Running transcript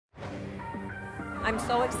I'm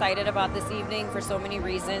so excited about this evening for so many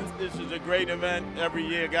reasons. This is a great event. Every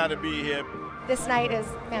year, got to be here. This night is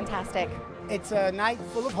fantastic. It's a night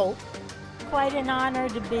full of hope. Quite an honor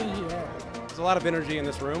to be here. There's a lot of energy in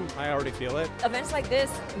this room. I already feel it. Events like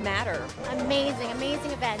this matter. Amazing,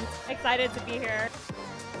 amazing event. Excited to be here.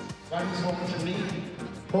 What is hope to me?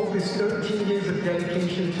 Hope is 13 years of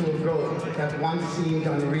dedication to a goal that once seemed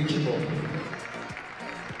unreachable.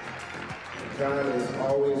 John is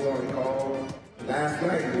always on call. Last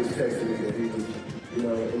night he was texting me that he was,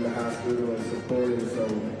 in the hospital and supporting, so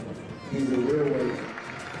he's a real one.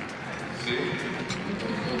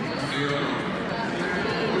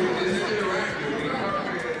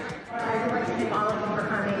 I would like to thank all of you for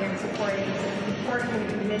coming and supporting this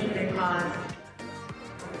important mission and cause.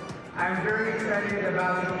 I'm very excited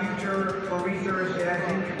about the future for research, and I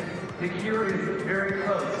think the cure is very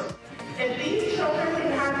close. If these children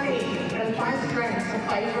can have faith and find strength to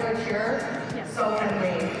fight for a cure, so can we.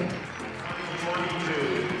 2022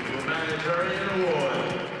 Humanitarian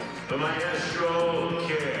Award, the Maestro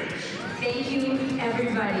Cares. Thank you,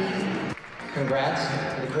 everybody. Congrats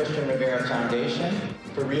to the Cristian Rivera Foundation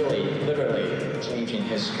for really, literally changing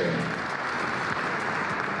history.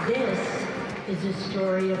 This is a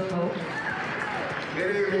story of hope.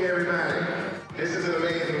 Good evening, everybody. This is an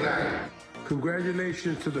amazing night.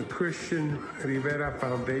 Congratulations to the Cristian Rivera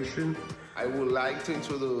Foundation. I would like to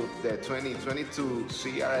introduce the 2022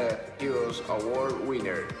 CRF Heroes Award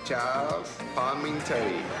winner, Charles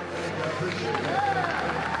Palminteri.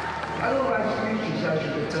 I don't write speeches, as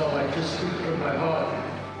you can tell. I just speak from my heart.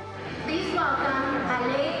 Please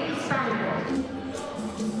welcome Ale Hispanico.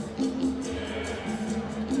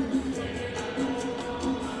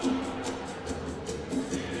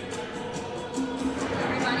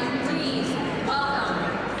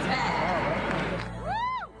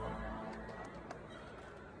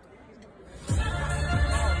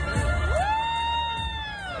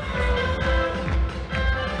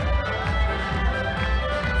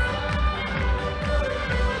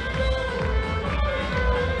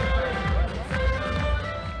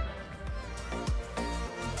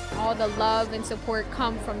 All the love and support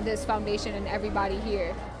come from this foundation and everybody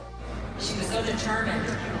here. She was so determined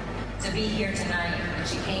to be here tonight, and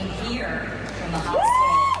she came here from the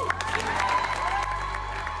hospital.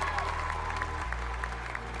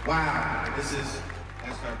 Wow, that's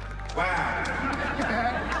her. Wow.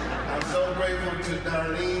 I'm so grateful to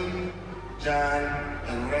Darlene, John,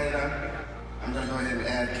 and Rena. I'm going to go ahead and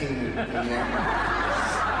add King in there.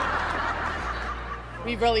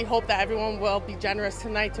 We really hope that everyone will be generous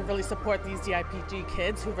tonight to really support these DIPG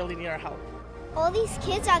kids who really need our help. All these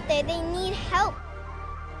kids out there, they need help.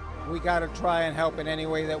 We got to try and help in any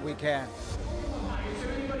way that we can.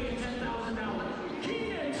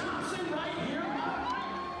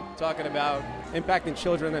 Talking about impacting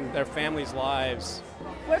children and their families' lives.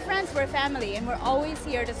 We're friends, we're family, and we're always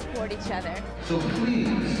here to support each other. So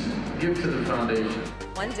please, give to the foundation.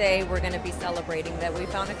 One day we're going to be celebrating that we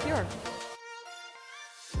found a cure.